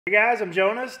Hey guys, I'm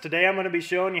Jonas. Today I'm going to be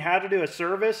showing you how to do a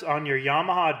service on your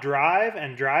Yamaha Drive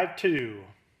and Drive 2.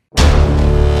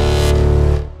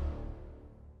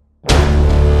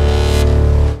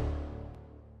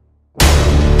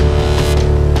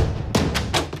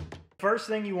 First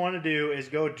thing you want to do is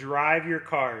go drive your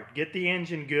cart. Get the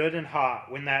engine good and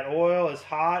hot. When that oil is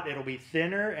hot, it'll be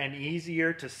thinner and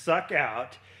easier to suck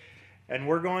out. And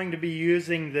we're going to be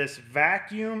using this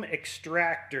vacuum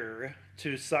extractor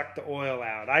to suck the oil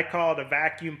out. I call it a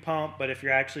vacuum pump, but if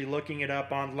you're actually looking it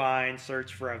up online,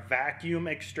 search for a vacuum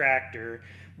extractor.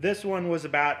 This one was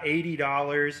about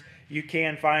 $80. You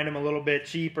can find them a little bit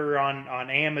cheaper on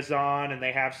Amazon, and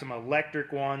they have some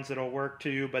electric ones that'll work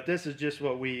too, but this is just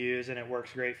what we use and it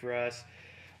works great for us.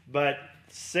 But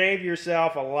save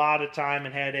yourself a lot of time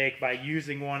and headache by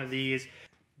using one of these.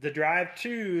 The Drive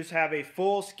 2s have a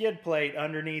full skid plate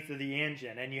underneath of the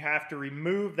engine, and you have to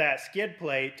remove that skid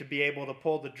plate to be able to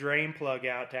pull the drain plug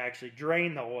out to actually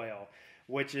drain the oil,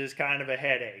 which is kind of a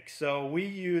headache. So we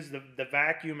use the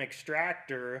vacuum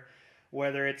extractor,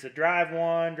 whether it's a Drive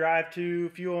 1, Drive 2,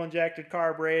 fuel injected,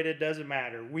 carbureted, doesn't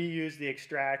matter. We use the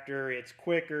extractor. It's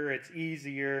quicker, it's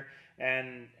easier,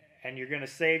 and you're going to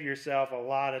save yourself a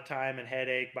lot of time and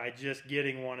headache by just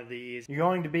getting one of these. You're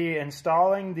going to be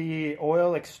installing the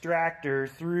oil extractor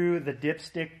through the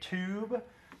dipstick tube.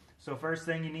 So first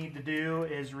thing you need to do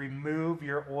is remove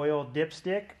your oil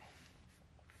dipstick.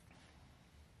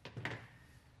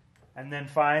 And then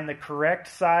find the correct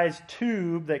size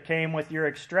tube that came with your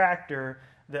extractor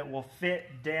that will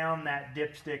fit down that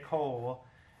dipstick hole,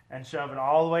 and shove it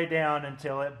all the way down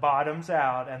until it bottoms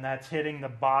out, and that's hitting the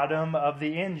bottom of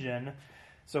the engine.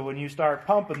 So when you start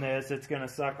pumping this, it's going to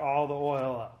suck all the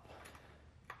oil up.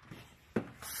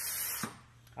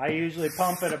 I usually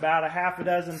pump it about a half a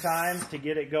dozen times to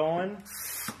get it going.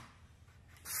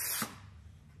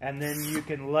 And then you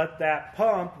can let that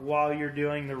pump while you're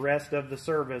doing the rest of the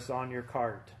service on your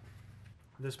cart.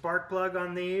 The spark plug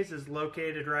on these is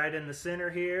located right in the center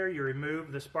here. You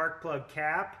remove the spark plug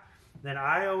cap. Then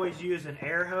I always use an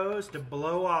air hose to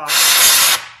blow off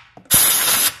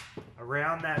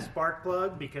around that spark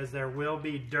plug, because there will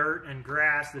be dirt and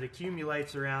grass that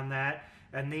accumulates around that.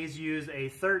 And these use a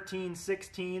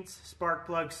 13/16 spark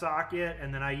plug socket,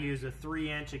 and then I use a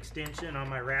 3-inch extension on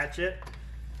my ratchet.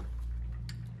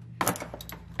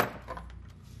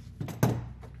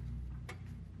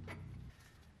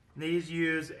 These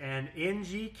use an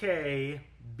NGK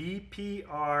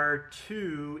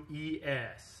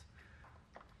BPR2ES.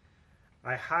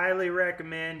 I highly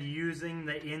recommend using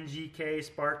the NGK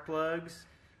spark plugs.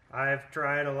 I've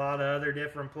tried a lot of other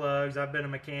different plugs. I've been a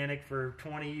mechanic for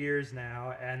 20 years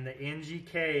now, and the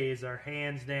NGKs are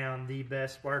hands down the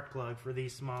best spark plug for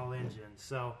these small engines.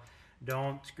 So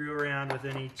don't screw around with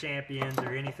any Champions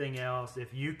or anything else.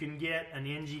 If you can get an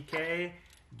NGK,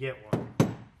 get one.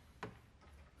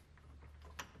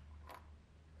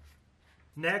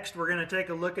 Next, we're going to take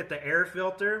a look at the air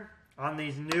filter. On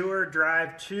these newer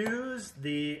Drive 2s,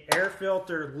 the air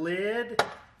filter lid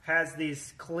has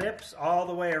these clips all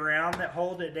the way around that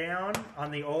hold it down.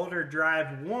 On the older Drive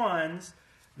 1s,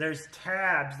 there's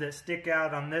tabs that stick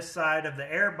out on this side of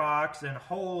the air box and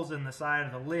holes in the side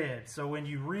of the lid. So when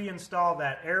you reinstall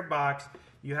that air box,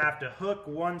 you have to hook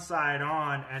one side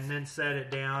on and then set it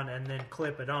down and then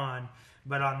clip it on.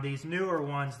 But on these newer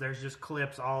ones, there's just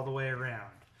clips all the way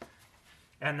around.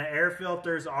 And the air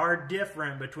filters are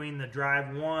different between the Drive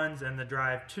 1s and the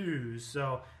Drive 2s.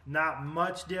 So not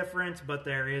much difference, but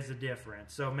there is a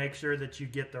difference. So make sure that you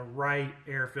get the right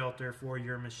air filter for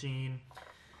your machine.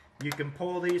 You can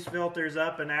pull these filters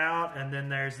up and out, and then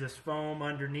there's this foam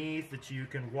underneath that you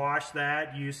can wash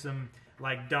that. Use some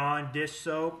like Dawn dish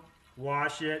soap,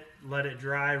 wash it, let it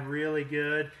dry really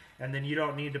good, and then you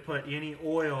don't need to put any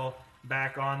oil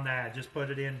back on that. Just put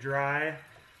it in dry.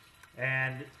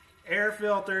 And air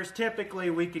filters,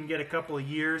 typically we can get a couple of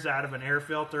years out of an air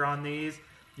filter on these.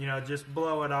 You know, just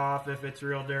blow it off if it's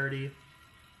real dirty.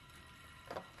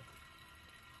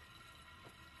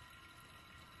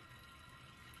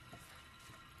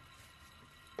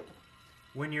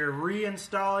 When you're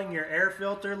reinstalling your air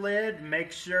filter lid,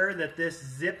 make sure that this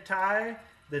zip tie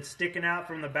that's sticking out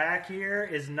from the back here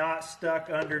is not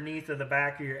stuck underneath of the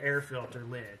back of your air filter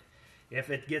lid. If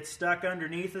it gets stuck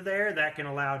underneath of there, that can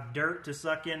allow dirt to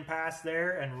suck in past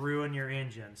there and ruin your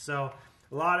engine. So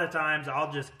a lot of times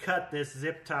I'll just cut this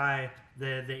zip tie,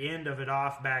 the end of it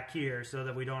off back here, so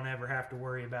that we don't ever have to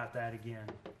worry about that again.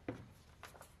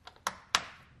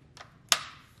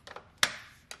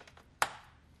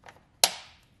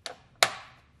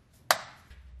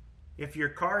 If your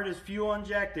cart is fuel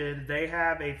injected, they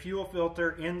have a fuel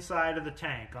filter inside of the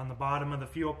tank on the bottom of the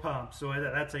fuel pump. So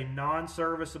that's a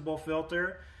non-serviceable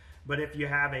filter. But if you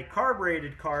have a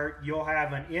carbureted cart, you'll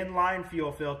have an inline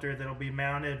fuel filter that'll be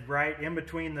mounted right in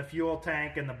between the fuel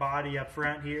tank and the body up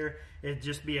front here. It'd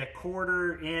just be a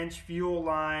 1/4 inch fuel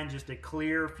line, just a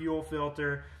clear fuel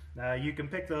filter. You can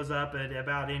pick those up at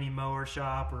about any mower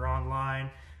shop or online.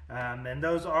 And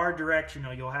those are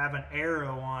directional. You'll have an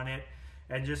arrow on it.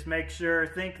 And just make sure,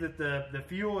 think that the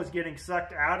fuel is getting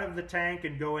sucked out of the tank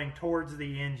and going towards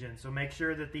the engine. So make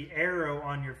sure that the arrow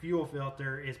on your fuel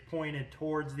filter is pointed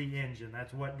towards the engine.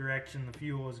 That's what direction the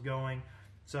fuel is going.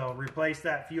 So replace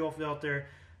that fuel filter.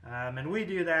 And we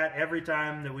do that every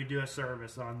time that we do a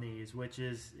service on these, which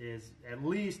is at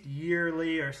least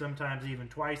yearly or sometimes even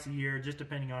twice a year, just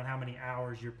depending on how many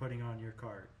hours you're putting on your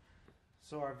cart.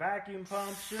 So our vacuum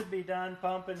pump should be done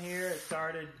pumping here. It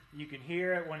started, you can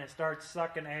hear it when it starts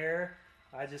sucking air.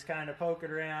 I just kind of poke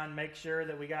it around, make sure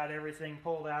that we got everything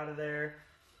pulled out of there.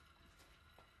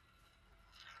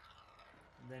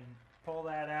 Then pull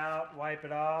that out, wipe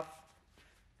it off,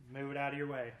 move it out of your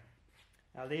way.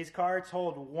 Now these carts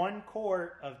hold 1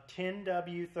 quart of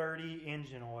 10W30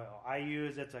 engine oil. I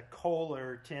use, it's a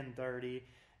Kohler 1030.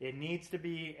 It needs to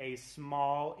be a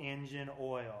small engine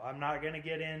oil. I'm not going to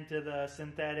get into the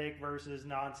synthetic versus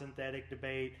non-synthetic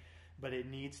debate, but it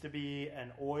needs to be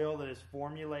an oil that is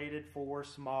formulated for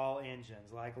small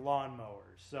engines, like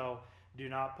lawnmowers. So do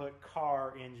not put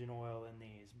car engine oil in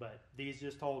these, but these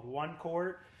just hold 1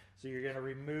 quart. So you're going to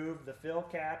remove the fill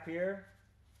cap here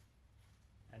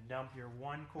and dump your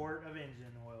 1 quart of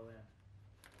engine oil in.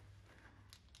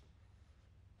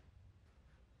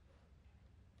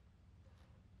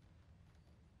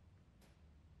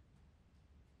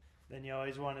 Then you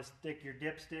always want to stick your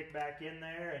dipstick back in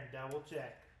there and double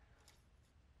check.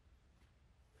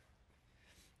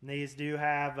 These do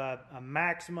have a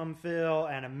maximum fill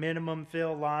and a minimum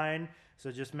fill line, so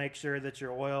just make sure that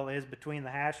your oil is between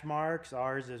the hash marks.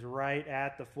 Ours is right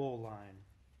at the full line.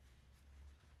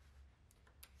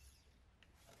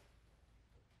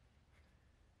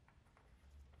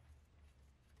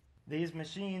 These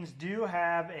machines do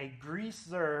have a grease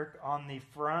zerk on the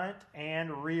front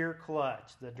and rear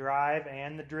clutch, the drive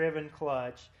and the driven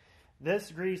clutch.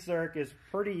 This grease zerk is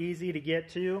pretty easy to get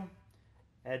to,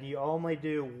 and you only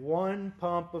do 1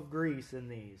 pump of grease in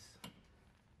these.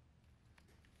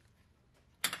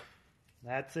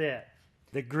 That's it.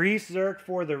 The grease zerk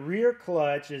for the rear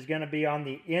clutch is going to be on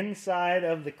the inside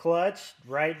of the clutch,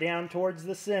 right down towards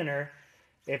the center.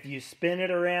 If you spin it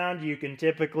around, you can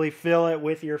typically fill it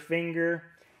with your finger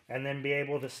and then be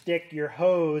able to stick your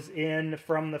hose in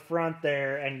from the front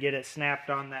there and get it snapped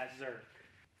on that zerk.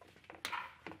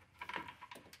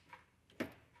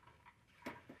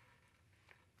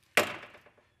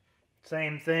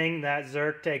 Same thing, that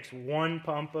zerk takes 1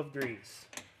 pump of grease.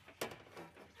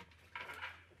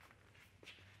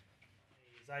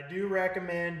 I do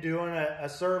recommend doing a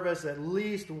service at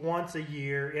least once a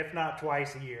year, if not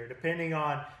twice a year, depending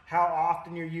on how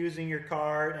often you're using your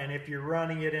cart and if you're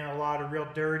running it in a lot of real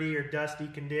dirty or dusty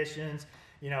conditions,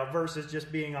 you know, versus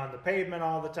just being on the pavement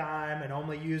all the time and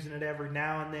only using it every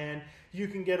now and then. You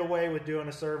can get away with doing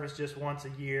a service just once a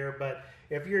year, but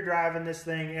if you're driving this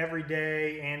thing every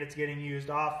day and it's getting used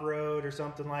off-road or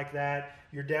something like that,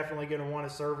 you're definitely going to want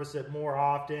to service it more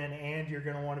often, and you're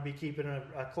going to want to be keeping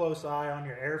a close eye on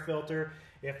your air filter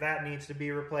if that needs to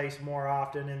be replaced more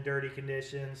often in dirty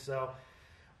conditions. So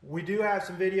we do have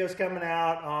some videos coming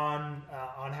out on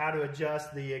how to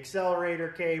adjust the accelerator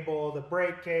cable, the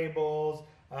brake cables,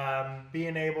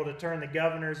 being able to turn the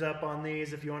governors up on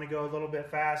these if you want to go a little bit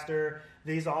faster.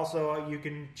 These also, you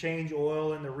can change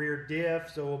oil in the rear diff,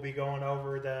 so we'll be going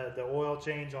over the oil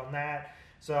change on that.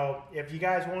 So if you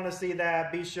guys want to see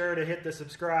that, be sure to hit the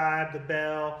subscribe, the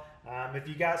bell. If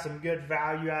you got some good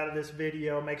value out of this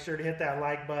video, make sure to hit that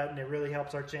like button. It really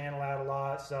helps our channel out a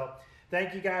lot. So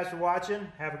thank you guys for watching.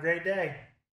 Have a great day.